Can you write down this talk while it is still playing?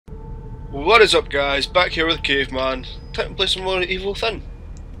What is up, guys? Back here with Caveman. Time to play some more Evil Within.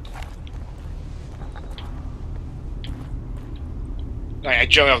 Right, I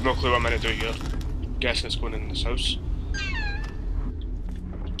generally have no clue what I'm going to do here. Guessing it's going in this house.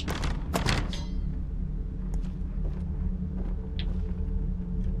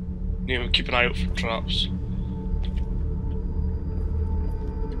 Need to keep an eye out for traps.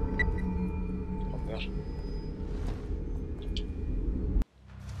 Up there.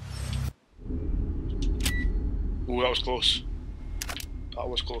 Oh, that was close. That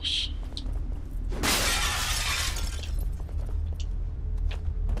was close.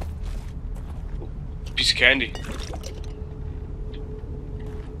 Oh, piece of candy.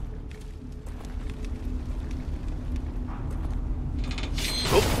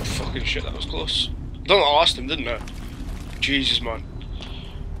 Oh, fucking shit, that was close. I don't know, I lost him, didn't I? Jesus, man.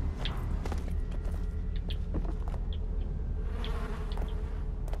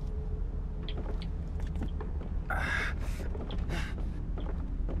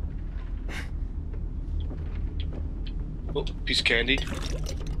 Oh, piece of candy.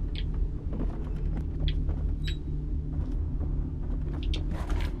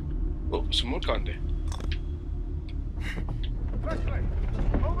 Oh, some more candy.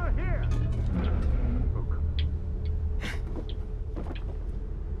 Over here.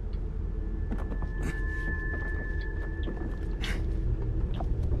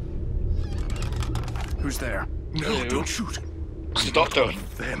 Who's there? No, Hello. don't shoot. It's the doctor.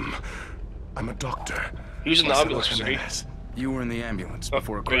 Them. I'm a doctor. He was in the Marcelo ambulance, wasn't he? Jimenez. You were in the ambulance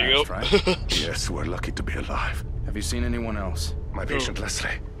before it There you crashed, go. right? Yes, we're lucky to be alive. Have you seen anyone else? My patient Leslie.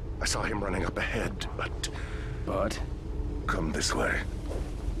 I saw him running up ahead, but But come this way.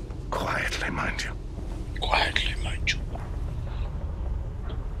 Quietly, mind you. Quietly, mind you.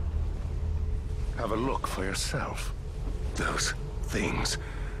 Have a look for yourself. Those things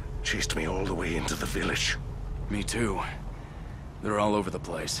chased me all the way into the village. me too. They're all over the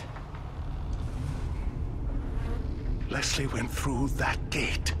place. Leslie went through that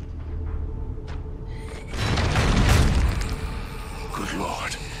gate. Good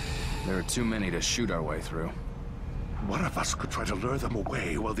Lord. There are too many to shoot our way through. One of us could try to lure them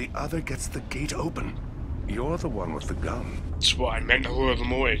away while the other gets the gate open. You're the one with the gun. That's what I meant to lure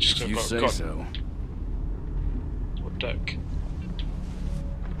them away, just because You I've got a say gun. so. What dick?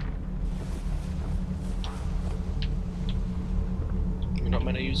 We're not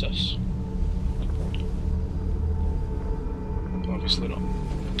meant to use this. Obviously not.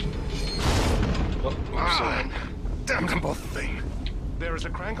 Oh, Ah, damn them both thing. There is a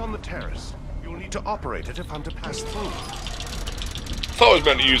crank on the terrace. You'll need to operate it if I'm to pass through. thought I was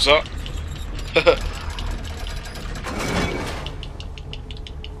meant to use that.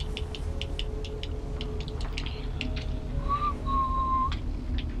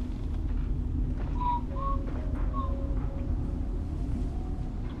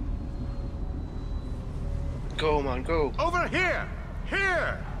 Go, man, go. Over here!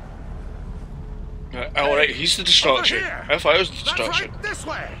 Here! Alright, he's the distraction. Over here! I thought I was the That's distraction. right, this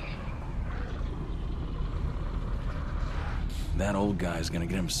way! That old guy's gonna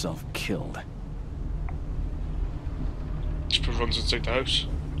get himself killed. Just runs inside the house.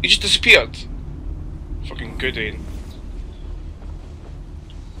 He just disappeared. Fucking good aim.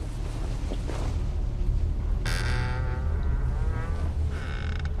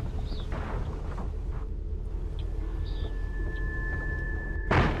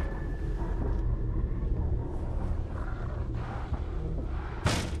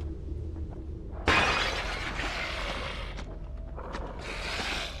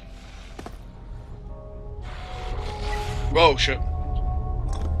 Oh shit.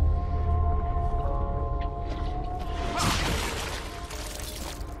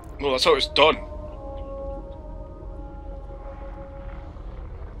 Well, that's how it's done.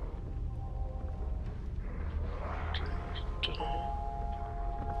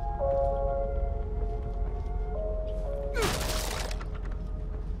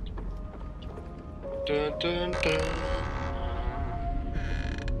 Dun, dun, dun.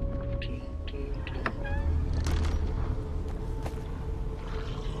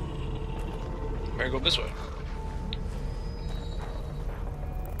 Maybe go this way.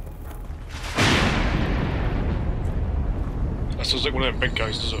 That sounds like one of them big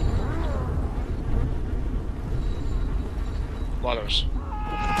guys, does it? Ladders.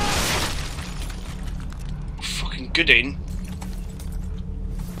 Fucking good aim.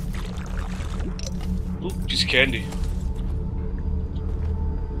 Ooh, piece of candy.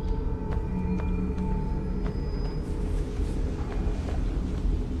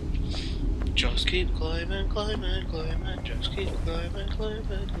 Just keep climbing, climbing, climbing. Just keep climbing, climbing,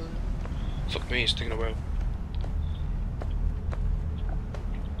 climbing. Fuck me, it's taking a while.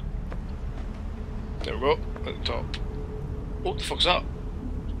 There we go, at the top. What the fuck's that?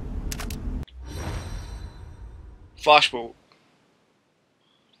 Flashbolt.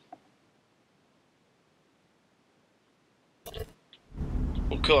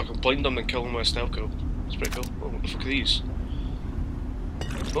 Oh cool, I can blind them and kill them with a stealth kill. That's pretty cool. Oh, what the fuck are these?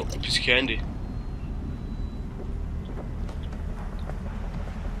 Oh, a piece of candy.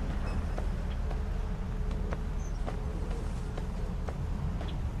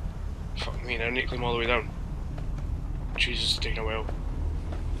 Fuck me, now I need to climb all the way down. Jesus, it's taking a while.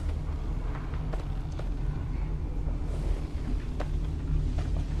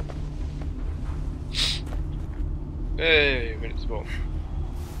 Hey, made it to the bottom.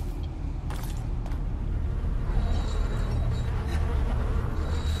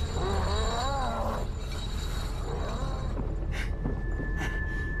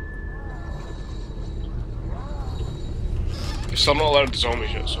 I'm not allowed to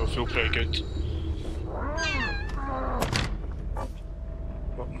zombies yet, so I feel pretty good.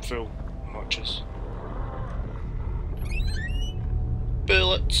 I'm full. Matches.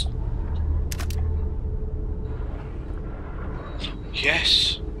 Bullets!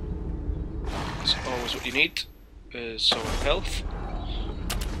 Yes! That's always what you need, is some health.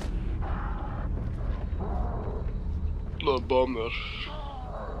 Little bomb there.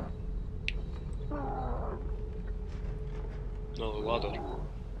 Another ladder.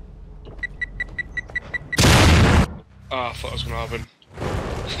 Ah, I thought that was gonna happen.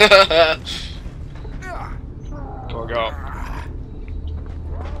 Gotta get up.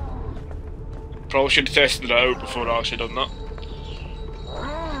 Probably should have tested it out before I actually done that.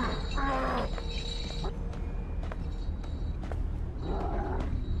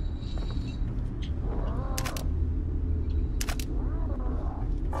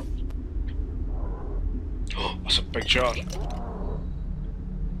 Oh, that's a big jar.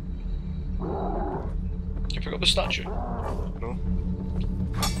 Can I pick up the statue? No.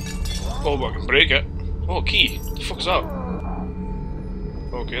 Oh, but I can break it. Oh, key. What the fuck is that?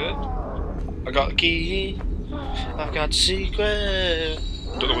 Okay then. I got the key. I've got the secret.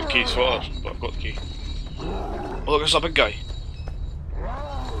 Don't know what the key's for, but I've got the key. Oh, look, there's a big guy.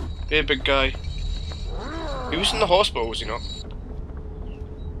 Hey, big guy. He was in the hospital, was he not?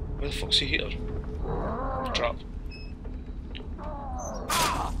 Where the fuck's he here? Trap.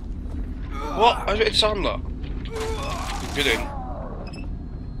 What? I didn't sound that. Good in.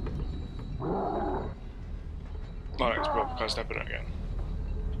 Alright, it's broke. I can't step in it again.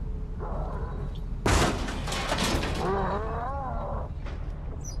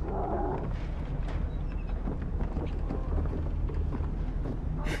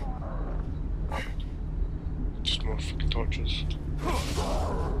 Just more fucking torches.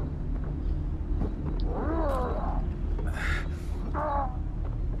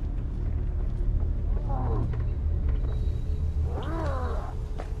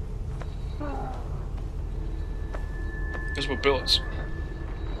 There's more bullets.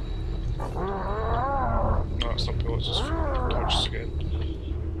 No, it's not bullets, it's fucking torches again.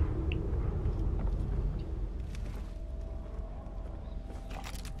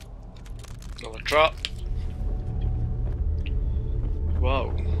 Another trap.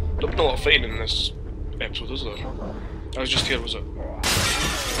 Wow. There's not a lot of fighting in this episode, is there? I was just here, was it?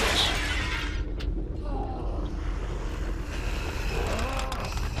 Yes.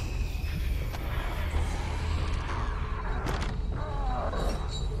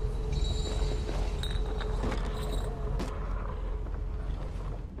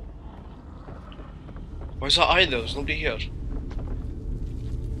 Why is that eye there? There's nobody here.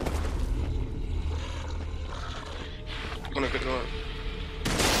 I'm gonna get that.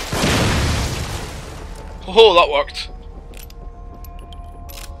 Oh, that worked.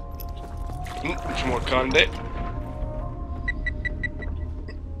 Some more candy.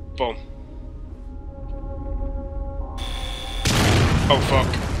 Boom. Oh fuck.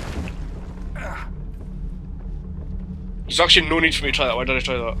 There's actually no need for me to try that. Why did I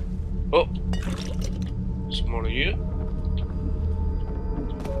try that? Oh. Some more of you.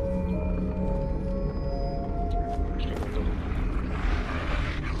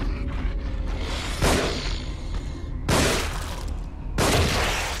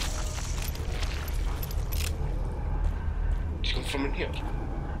 Did you come from in here?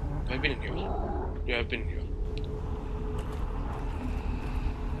 Have I been in here? Yeah, I've been in here.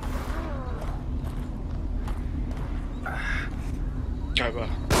 Caveman.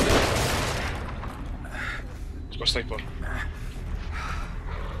 He's got a sniper.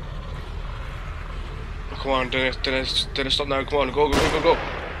 Oh, come on, did I stop now? Come on, go, go, go, go, go.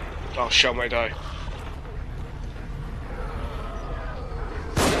 Oh shit, I might die.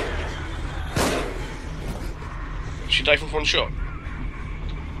 Did she die from one shot?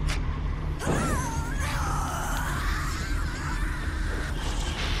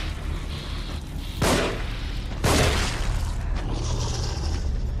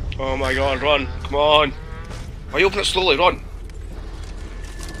 Oh my god, run! Come on! Why you open it slowly? Run!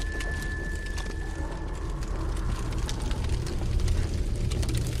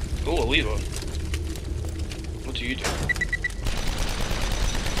 Oh, a lever. What do you do?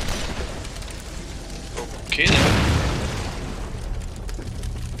 Okay then.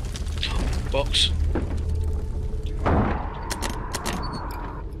 Box.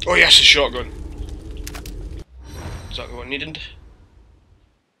 Oh yes, a shotgun. Exactly what I needed.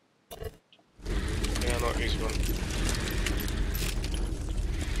 Yeah, not easy one.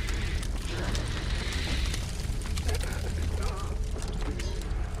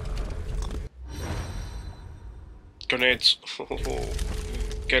 Grenades.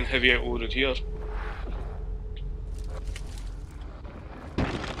 Getting heavy outloaded here.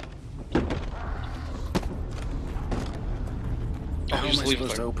 How am I Just leave it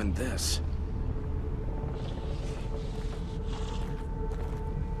supposed to like. open this?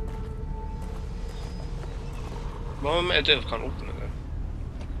 What am I meant to do if I can't open it then?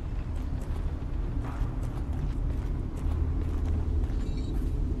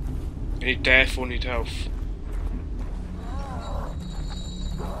 I need death, I need health.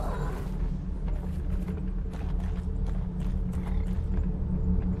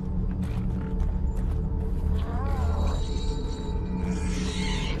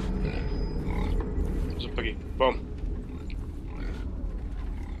 There's a piggy. Boom.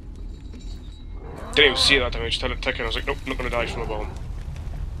 Didn't even see it that time, I just had it ticking. I was like, nope, not gonna die from a bomb.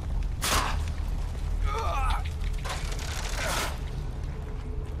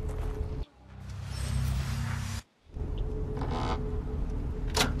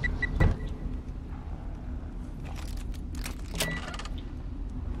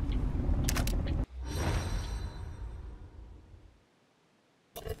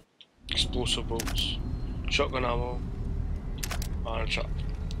 Explosive bolts, shotgun ammo, and a trap.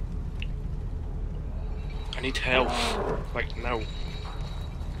 I need health, like now.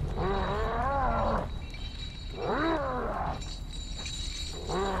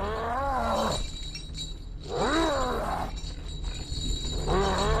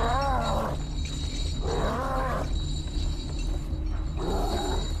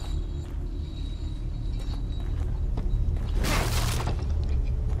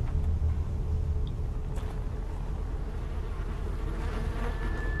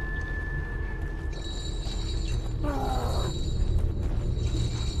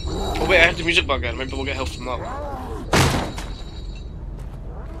 Oh wait, I have the music back again. Maybe we'll get health from that one.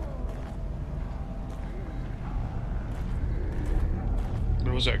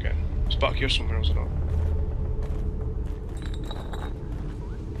 Where was it again? It's back here somewhere, was it not?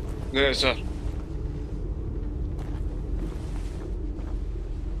 There it is there.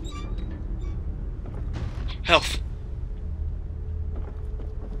 Health!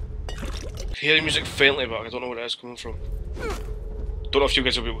 I hear the music faintly, but I don't know where it is coming from. Don't know if you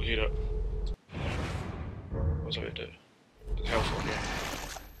guys will be able to hear it. What's that to do? Health on here.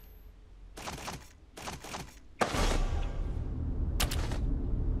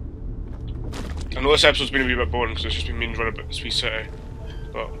 I know this episode's been a wee bit boring because it's just been me running about this wee city,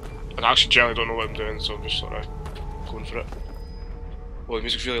 but I actually generally don't know what I'm doing, so I'm just sort of going for it. Oh, the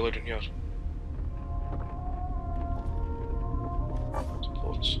music's really loud in here.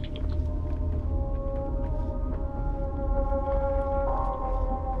 Supports.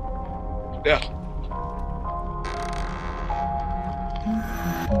 Yeah.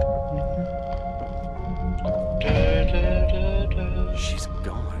 She's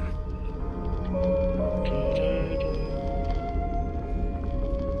gone.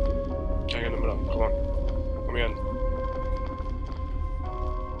 Hang on a minute, come on. Let me in.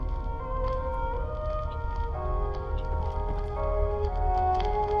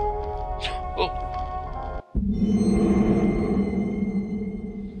 Oh!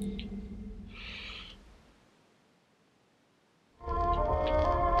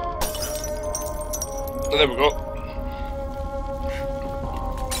 Oh, there we go.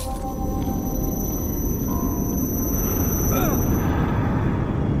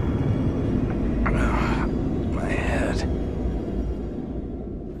 My head.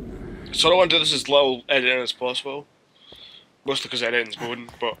 So I want to do this as little editing as possible. Mostly because editing's boring,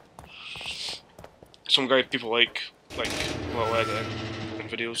 but some guy people like little editing in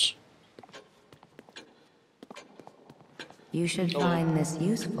videos. You should find this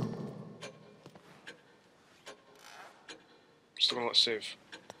useful. Still gonna let save.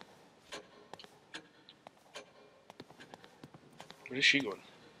 Where is she going?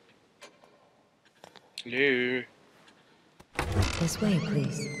 Hello. This way,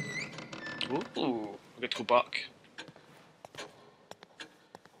 please. Ooh, I get to go back.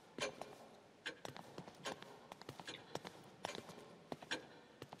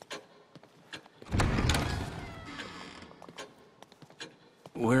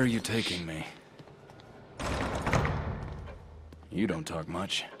 Where are you taking me? You don't talk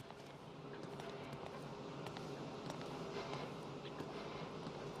much.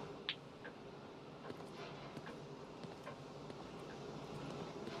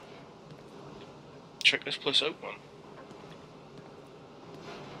 Check this place out, man.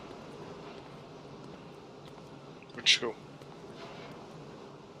 Where'd she go?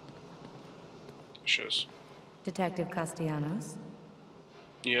 She is. Detective Castellanos,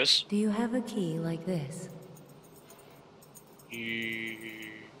 Yes. do you have a key like this?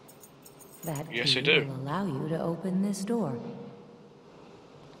 That Yes, key I do. will allow you to open this door.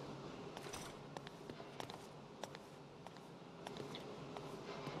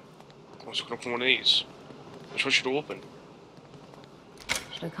 I was gonna open one of these. Which one should I open?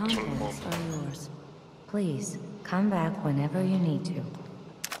 The contents are yours. Please, come back whenever you need to.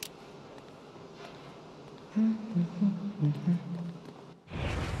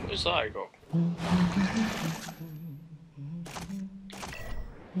 What is that I got?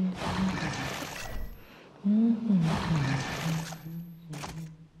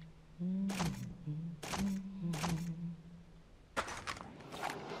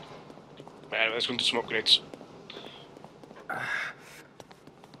 Right, let's go into smoke grenades.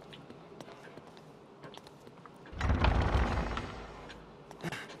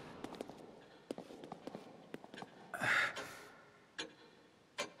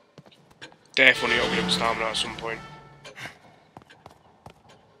 Definitely upgrade stamina at some point.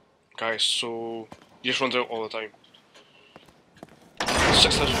 Guys, so he just runs out all the time.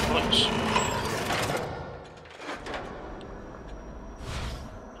 6,000 points.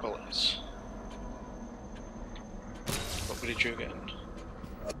 Bullets. What did you get?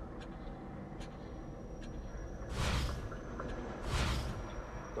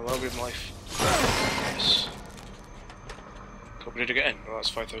 The well in life. Yes. What did you get in? Oh, that's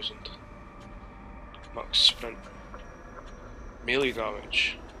 5,000. Max sprint. Melee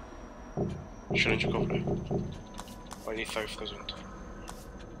damage. Shouldn't you cover it? I need 5,000.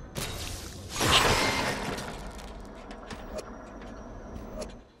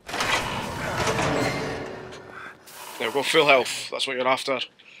 There we go, full health. That's what you're after.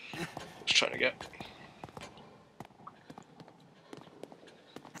 Just trying to get.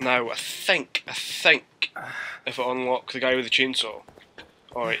 Now, I think, if I unlock the guy with the chainsaw.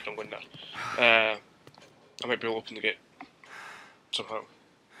 Alright, I'm going there. I might be able to open the gate. Somehow.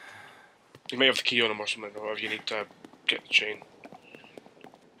 You might have the key on him or something, or if you need to get the chain.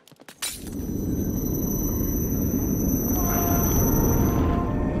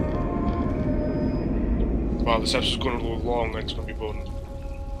 Wow, this episode's going a little long and it's going to be boring.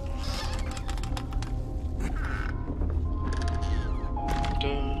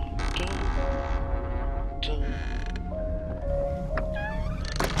 Dun, dun, dun.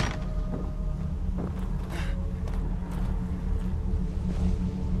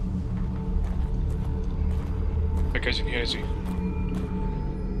 That guy's in here, is he?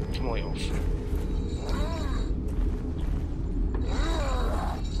 Come on, off.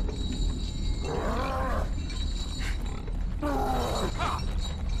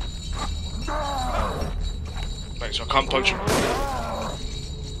 Right, so I can't punch him.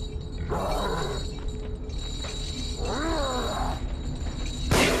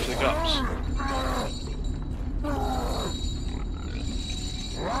 Shoot for the gaps.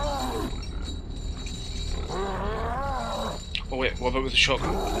 Oh wait, what about with the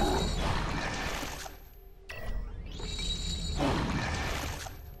shotgun?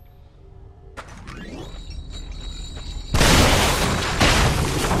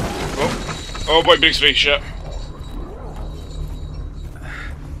 Oh boy, big space, shit.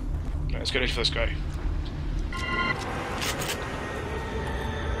 Right, let's get ready for this guy.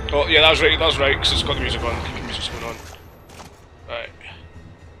 Oh yeah, that was right, because it's got the music on. Keep the music going on. Right.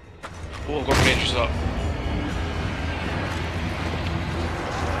 Oh, I've got range of that.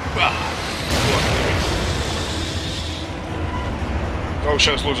 Oh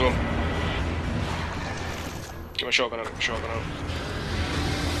shit, there's loads of them. Get my shotgun out, get my shotgun out.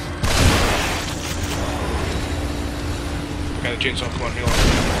 Okay, the chainsaw, come on, heal on.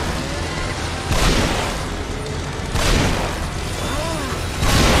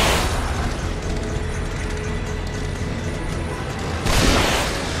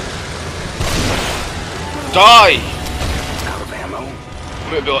 Die! Out of ammo?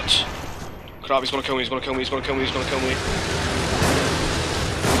 I'm out of bullets. Crap, he's gonna kill me, he's gonna kill me, he's gonna kill me, he's gonna kill me.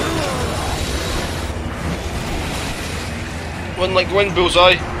 Win like the wind,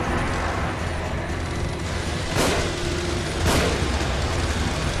 bullseye.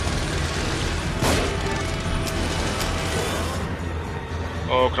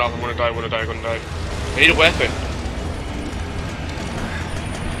 Oh crap, I'm gonna die, I'm gonna die, I'm gonna die. I need a weapon.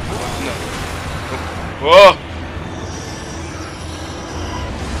 No. Oh!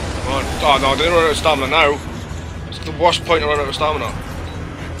 Come on. Oh no, I didn't run out of stamina now. It's the worst point to run out of stamina.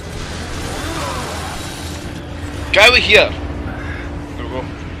 Get out of here! There we go.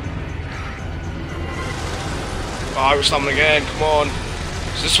 Oh, out of stamina again, come on.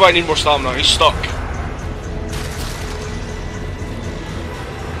 So this is why I need more stamina, he's stuck.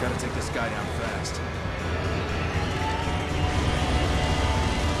 Gotta take this guy down fast.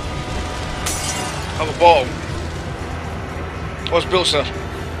 I have a bottle. What's built, sir?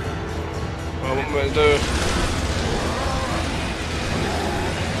 What am I going to do?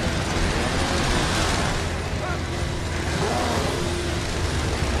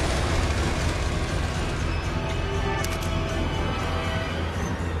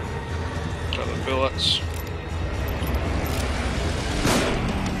 Try the bullets.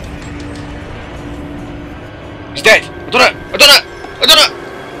 He's dead! I done it! I done it! I done it!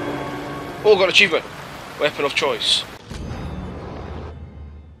 Oh, got an achievement. Weapon of choice.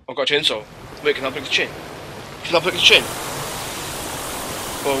 I've got a chainsaw. Wait, can I break the chain? Can I break the chain?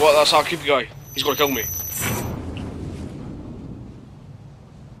 Oh, what? That's our creepy guy. He's gonna kill me.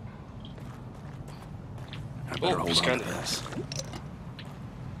 I better hold on to scanning. this.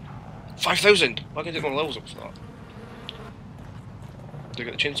 5,000! Why can't I get more levels up for that? Do I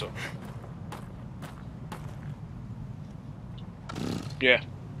get the chainsaw? Yeah.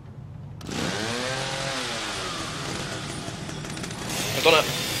 I've done it.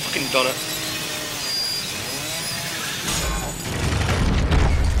 Fucking done it.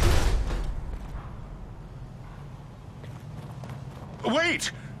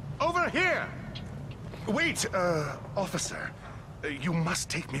 Wait! Over here! Wait, officer. You must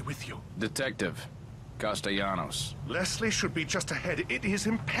take me with you. Detective Castellanos. Leslie should be just ahead. It is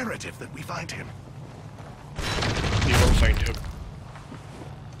imperative that we find him. You won't find him.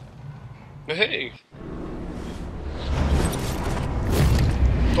 Hey!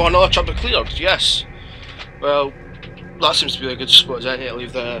 Oh, another chapter cleared, yes! Well, that seems to be a good spot to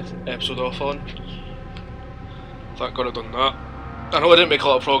leave the episode off on. Thank God I've done that. I know I didn't make a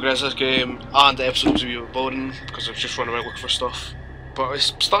lot of progress this game, and the episode was a wee bit boring, because I was just running around looking for stuff. But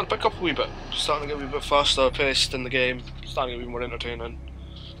it's starting to pick up a wee bit. Starting to get a wee bit faster paced in the game, starting to get a wee more entertaining.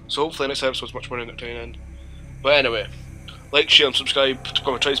 So hopefully the next episode's much more entertaining. But anyway, like, share and subscribe to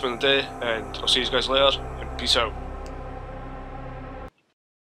become a tradesman of the day, and I'll see you guys later, and peace out.